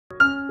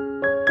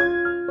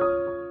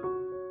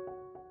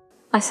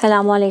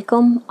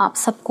अस्सलामुअलैकुम, आप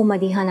सबको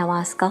मदीहा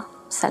नवाज़ का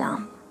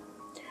सलाम।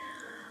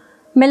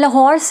 मैं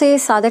लाहौर से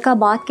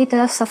सादिकाबाद की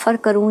तरफ सफ़र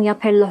करूं या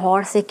फिर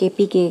लाहौर से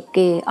केपी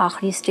के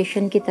आखिरी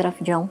स्टेशन की तरफ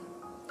जाऊं,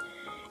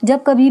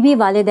 जब कभी भी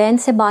वालिदैन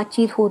से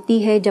बातचीत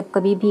होती है, जब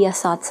कभी भी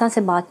असातिज़ा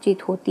से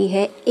बातचीत होती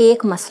है,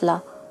 एक मसला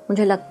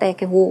मुझे लगता है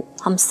कि वो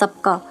हम सब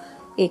का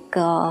एक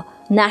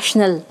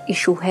नेशनल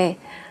इशू है,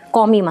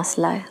 कौमी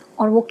मसला है,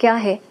 और वो क्या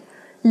है?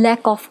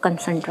 Lack of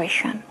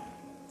concentration.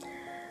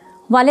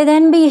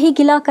 वालिदैन भी यही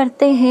गिला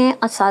करते हैं,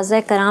 असातिज़ा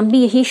कराम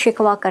भी यही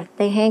शिकवा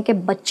करते हैं कि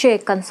बच्चे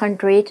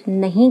कंसंट्रेट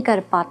नहीं कर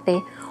पाते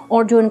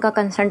और जो उनका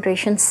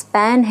कंसंट्रेशन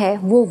स्पैन है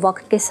वो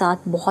वक्त के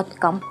साथ बहुत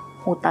कम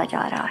होता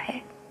जा रहा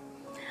है।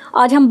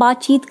 आज हम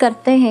बातचीत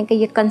करते हैं कि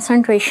ये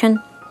कंसंट्रेशन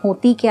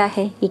होती क्या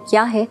है, ये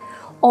क्या है,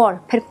 और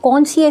फिर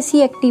कौन सी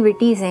ऐसी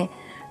एक्टिविटीज़ हैं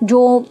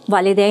जो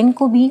वालिदैन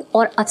को भी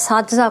और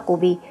असातिज़ा को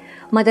भी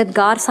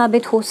मददगार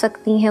साबित हो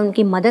सकती हैं,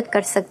 उनकी मदद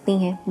कर सकती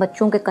हैं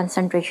बच्चों के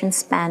कंसंट्रेशन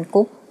स्पैन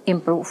को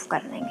इम्प्रूव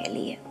करने के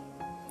लिए।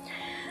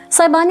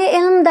 साहिबाने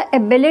इल्म, the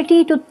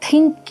ability to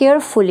think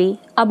carefully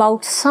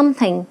about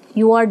something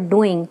you are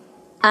doing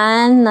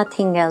and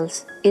nothing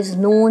else is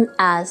known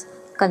as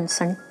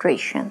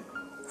concentration.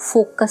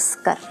 Focus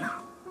करना।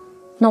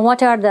 Now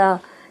what are the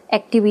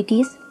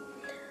activities?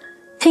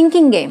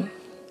 Thinking game.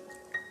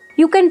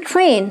 You can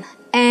train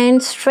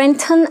and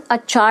strengthen a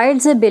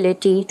child's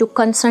ability to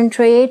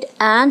concentrate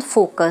and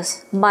focus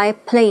by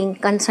playing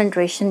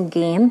concentration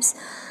games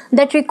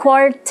that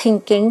require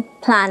thinking,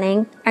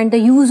 planning, and the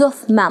use of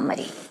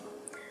memory.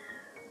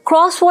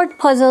 Crossword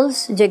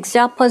puzzles,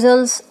 jigsaw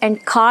puzzles, and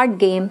card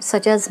games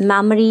such as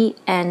memory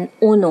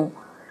and Uno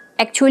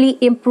actually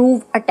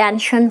improve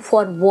attention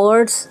for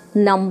words,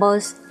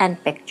 numbers, and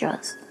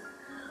pictures.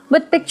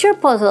 With picture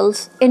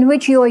puzzles, in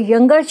which your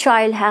younger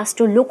child has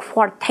to look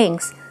for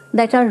things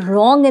that are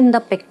wrong in the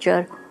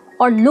picture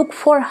or look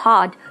for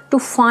hard to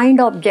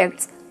find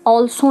objects,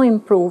 also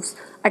improves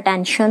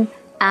attention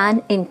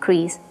and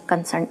increase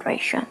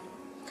concentration.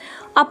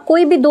 आप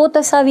कोई भी दो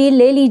तस्वीर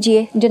ले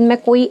लीजिए जिनमें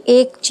कोई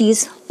एक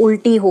चीज़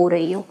उल्टी हो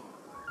रही हो,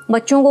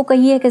 बच्चों को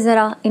कहिए कि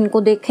ज़रा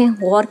इनको देखें,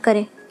 गौर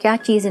करें क्या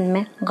चीज़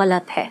इनमें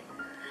गलत है।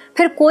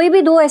 फिर कोई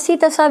भी दो ऐसी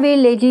तस्वीर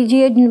ले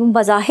लीजिए जिन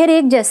बज़ाहिर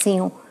एक जैसी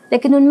हों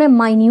लेकिन उनमें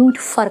माइन्यूट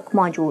फ़र्क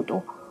मौजूद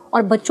हो,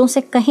 और बच्चों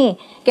से कहें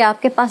कि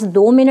आपके पास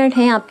 2 मिनट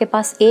हैं, आपके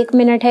पास 1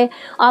 मिनट है,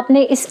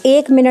 आपने इस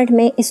 1 मिनट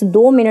में, इस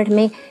 2 मिनट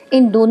में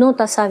इन दोनों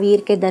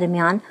तस्वीर के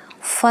दरमियान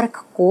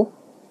फ़र्क को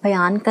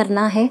बयान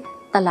करना है,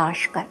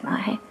 तलाश करना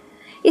है।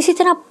 इसी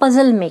तरह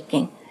पज़ल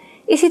मेकिंग,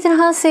 इसी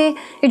तरह से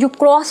ये जो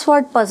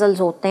क्रॉसवर्ड पज़ल्स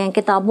होते हैं,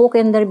 किताबों के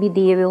अंदर भी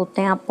दिए हुए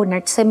होते हैं, आपको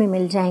नेट से भी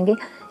मिल जाएंगे।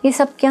 ये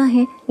सब क्या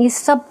हैं? ये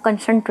सब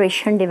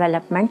कंसंट्रेशन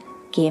डेवलपमेंट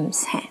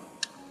गेम्स हैं।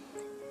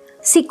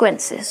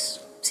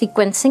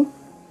 Sequencing.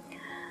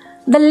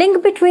 The link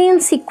between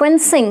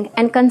sequencing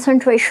and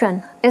concentration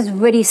is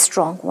very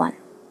strong one.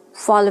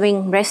 Following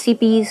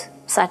recipes,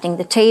 setting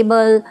the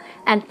table,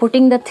 and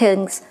putting the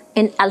things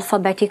in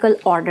alphabetical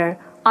order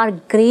are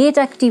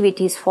great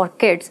activities for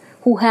kids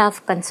who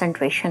have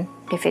concentration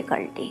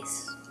difficulties.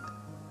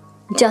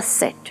 Just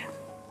sit.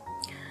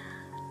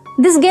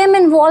 This game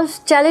involves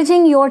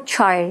challenging your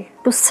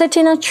child to sit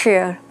in a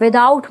chair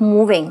without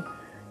moving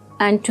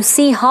and to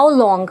see how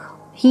long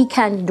he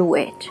can do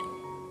it.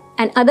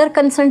 Another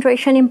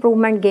concentration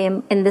improvement game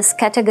in this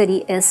category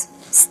is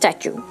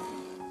statue.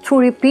 Through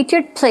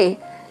repeated play,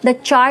 the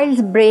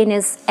child's brain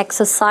is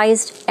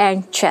exercised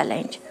and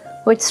challenged,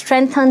 which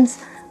strengthens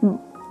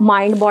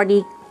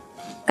mind-body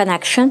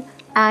connection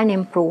and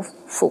improve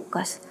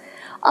focus.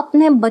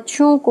 अपने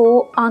बच्चों को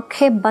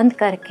आंखें बंद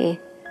करके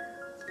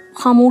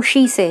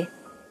खामोशी से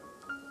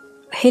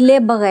हिले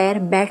बगैर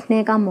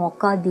बैठने का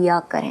मौका दिया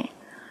करें।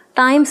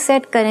 टाइम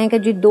सेट करें कि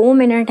जी 2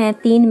 मिनट हैं,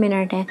 3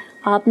 मिनट हैं,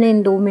 आपने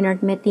इन 2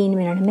 मिनट में, 3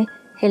 मिनट में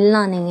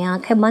हिलना नहीं है।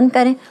 आंखें बंद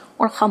करें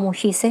और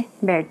ख़ामोशी से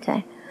बैठ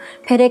जाएं।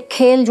 फिर एक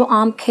खेल जो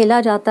आम खेला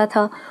जाता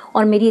था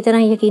और मेरी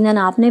तरह यकीनन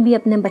आपने भी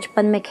अपने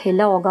बचपन में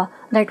खेला होगा,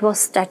 that was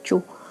statue.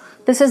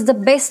 This is the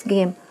best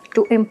game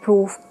to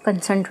improve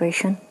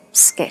concentration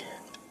skill.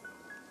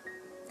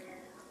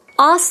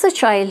 Ask the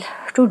child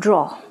to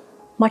draw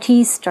what he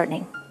is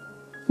studying.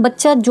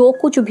 बच्चा जो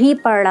कुछ भी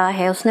पढ़ रहा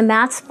है, उसने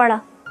मैथ्स पढ़ा,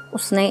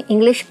 उसने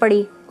इंग्लिश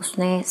पढ़ी,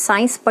 उसने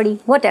साइंस पढ़ी,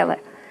 व्हाटएवर,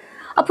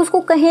 अब उसको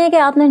कहें कि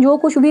आपने जो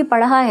कुछ भी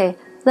पढ़ा है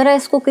ज़रा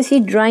इसको किसी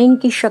ड्राइंग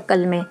की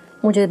शक्ल में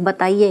मुझे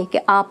बताइए कि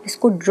आप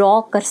इसको ड्रॉ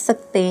कर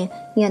सकते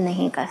हैं या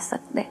नहीं कर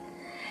सकते।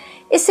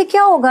 इससे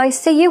क्या होगा?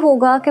 इससे ये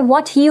होगा कि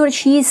व्हाट ही और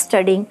she is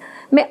studying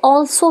may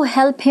also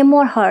help him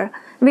or her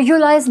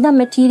visualize the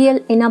material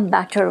in a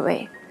better way.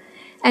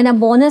 And a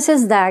bonus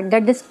is that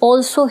this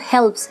also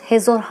helps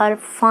his or her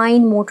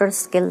fine motor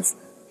skills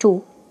to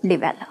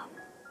develop.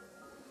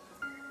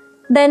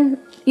 Then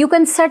you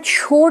can set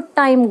short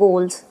time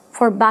goals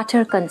for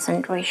better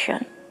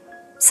concentration.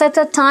 Set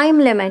a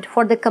time limit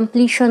for the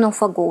completion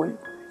of a goal.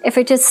 If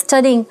it is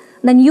studying,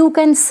 then you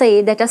can say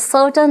that a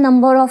certain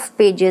number of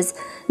pages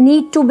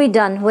need to be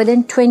done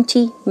within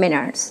 20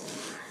 minutes.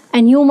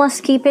 And you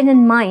must keep it in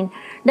mind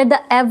that the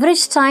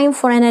average time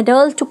for an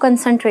adult to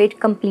concentrate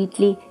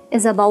completely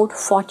is about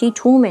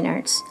 42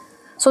 minutes.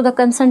 So the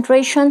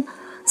concentration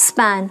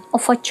span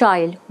of a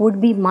child would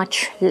be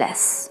much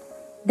less.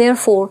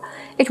 Therefore,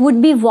 it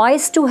would be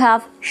wise to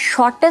have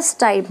shortest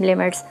time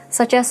limits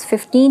such as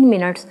 15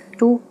 minutes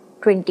to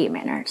 20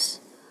 minutes.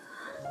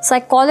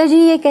 Psychology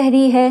ये कह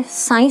रही है,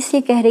 science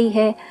ये कह रही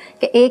है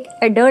कि एक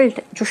एडल्ट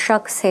जो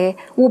शख्स है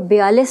वो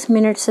 42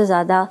 मिनट से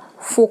ज़्यादा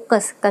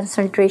फोकस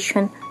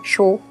कंसंट्रेशन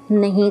शो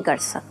नहीं कर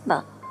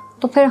सकता।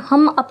 तो फिर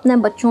हम अपने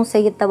बच्चों से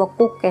ये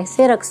तवक्को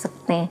कैसे रख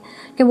सकते हैं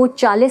कि वो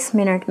 40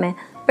 मिनट में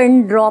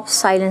पिन ड्रॉप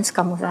साइलेंस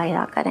का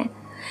मुजाहिरा करें।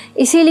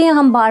 इसीलिए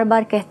हम बार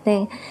बार कहते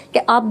हैं कि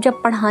आप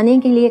जब पढ़ाने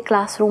के लिए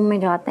क्लासरूम में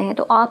जाते हैं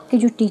तो आपकी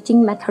जो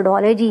टीचिंग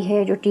मेथडोलॉजी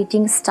है, जो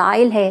टीचिंग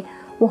स्टाइल है,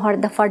 वो हर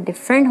दफ़ा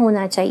डिफरेंट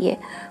होना चाहिए,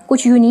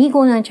 कुछ यूनिक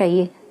होना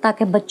चाहिए,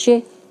 ताकि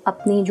बच्चे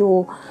अपनी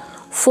जो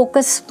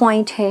फोकस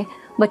पॉइंट है,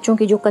 बच्चों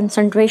की जो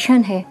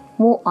कंसंट्रेशन है,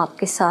 वो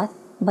आपके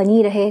साथ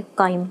बनी रहे,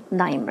 कायम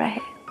दायम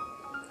रहे।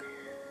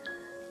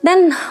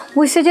 Then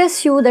we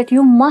suggest you that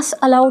you must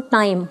allow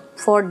time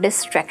for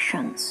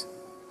distractions.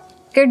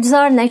 Kids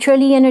are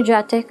naturally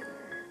energetic,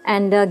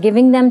 and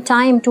giving them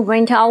time to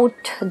vent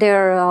out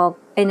their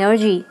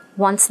energy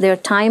once their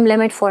time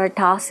limit for a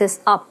task is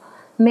up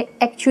may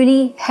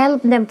actually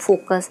help them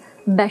focus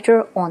better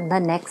on the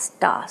next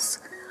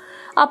task.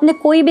 आपने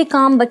कोई भी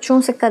काम बच्चों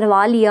से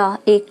करवा लिया,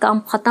 एक काम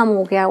ख़त्म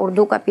हो गया,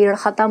 उर्दू का पीरियड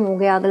ख़त्म हो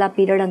गया, अगला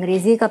पीरियड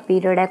अंग्रेज़ी का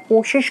पीरियड है,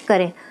 कोशिश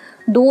करें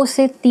 2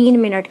 से 3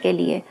 मिनट के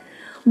लिए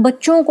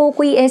बच्चों को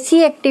कोई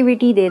ऐसी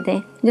एक्टिविटी दे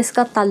दें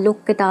जिसका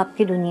ताल्लुक़ किताब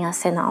की दुनिया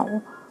से ना हो,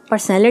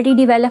 पर्सनैलिटी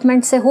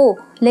डेवलपमेंट से हो,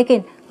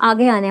 लेकिन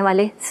आगे आने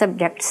वाले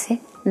सब्जेक्ट से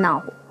ना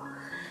हो।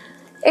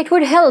 It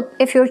would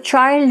help if your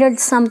child did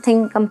something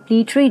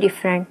completely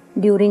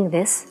different during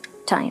this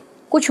time.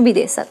 कुछ भी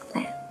दे सकते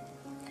हैं।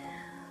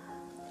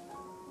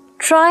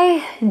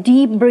 Try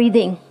deep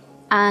breathing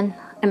and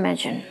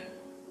imagine.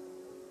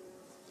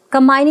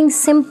 Combining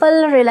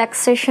simple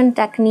relaxation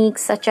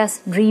techniques such as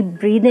deep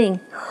breathing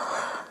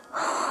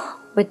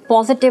with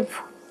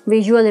positive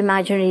visual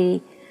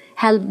imagery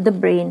help the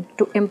brain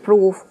to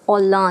improve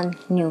or learn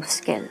new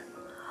skill.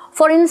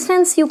 For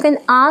instance, you can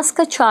ask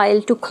a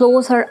child to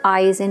close her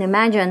eyes and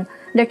imagine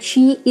that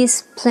she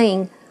is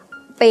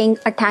paying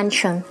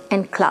attention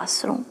in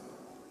classroom.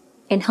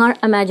 In her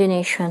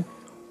imagination,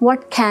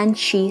 what can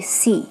she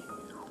see?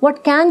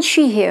 What can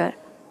she hear?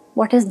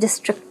 What is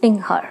distracting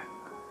her?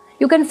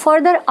 You can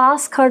further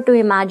ask her to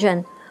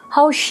imagine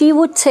how she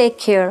would take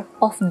care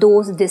of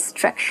those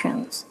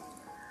distractions.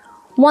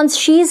 Once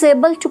she is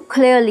able to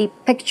clearly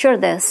picture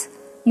this,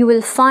 you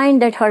will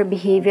find that her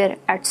behavior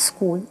at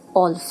school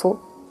also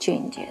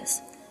changes.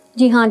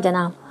 जी हाँ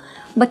जनाब,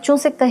 बच्चों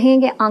से कहें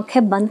कि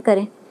आंखें बंद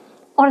करें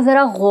और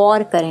ज़रा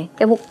गौर करें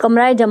कि वो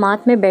कमरा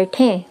जमात में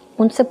बैठे हैं,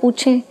 उनसे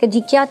पूछें कि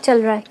जी क्या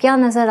चल रहा है, क्या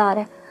नज़र आ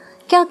रहा है,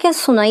 क्या क्या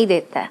सुनाई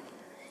देता है,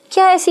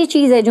 क्या ऐसी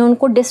चीज़ है जो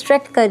उनको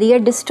डिस्ट्रैक्ट कर रही है,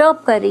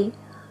 डिस्टर्ब कर रही।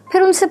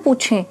 फिर उनसे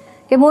पूछें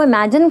कि वो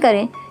इमेजिन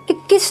करें कि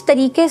किस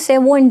तरीके से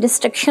वो इन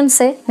डिस्ट्रैक्शन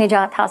से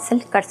निजात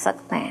हासिल कर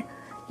सकते हैं।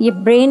 ये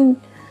ब्रेन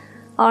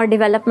और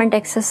डेवलपमेंट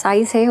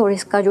एक्सरसाइज है और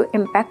इसका जो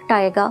इम्पैक्ट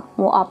आएगा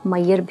वो आप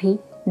मैयर भी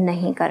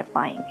नहीं कर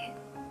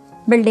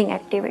पाएंगे। बिल्डिंग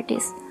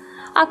एक्टिविटीज़,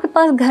 आपके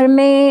पास घर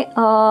में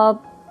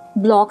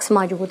ब्लॉक्स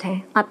मौजूद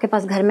हैं, आपके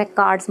पास घर में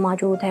कार्ड्स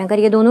मौजूद हैं, अगर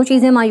ये दोनों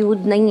चीज़ें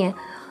मौजूद नहीं हैं,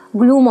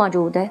 ग्लू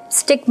मौजूद है,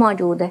 स्टिक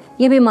मौजूद है,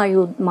 ये भी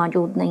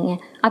मौजूद नहीं है,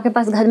 आपके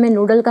पास घर में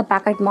नूडल का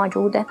पैकेट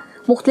मौजूद है,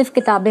 मुख्तलिफ़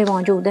किताबें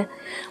मौजूद हैं,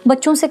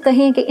 बच्चों से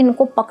कहें कि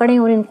इनको पकड़ें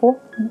और इनको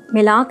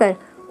मिलाकर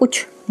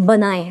कुछ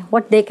बनाएं,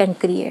 व्हाट दे कैन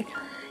क्रिएट।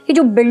 ये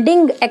जो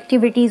बिल्डिंग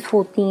एक्टिविटीज़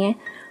होती हैं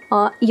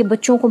ये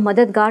बच्चों को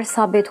मददगार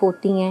साबित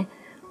होती हैं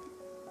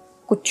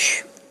कुछ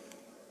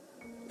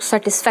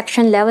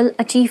सेटिस्फेक्शन लेवल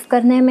अचीव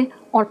करने में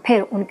और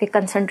फिर उनके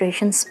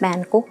कंसंट्रेशन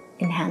स्पैन को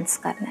इन्हेंस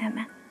करने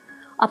में।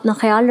 अपना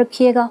ख्याल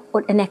रखिएगा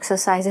और इन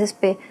एक्सरसाइजेस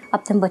पे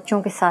अपने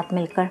बच्चों के साथ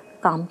मिलकर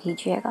काम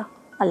कीजिएगा।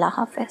 अल्लाह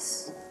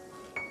हाफ़िज़।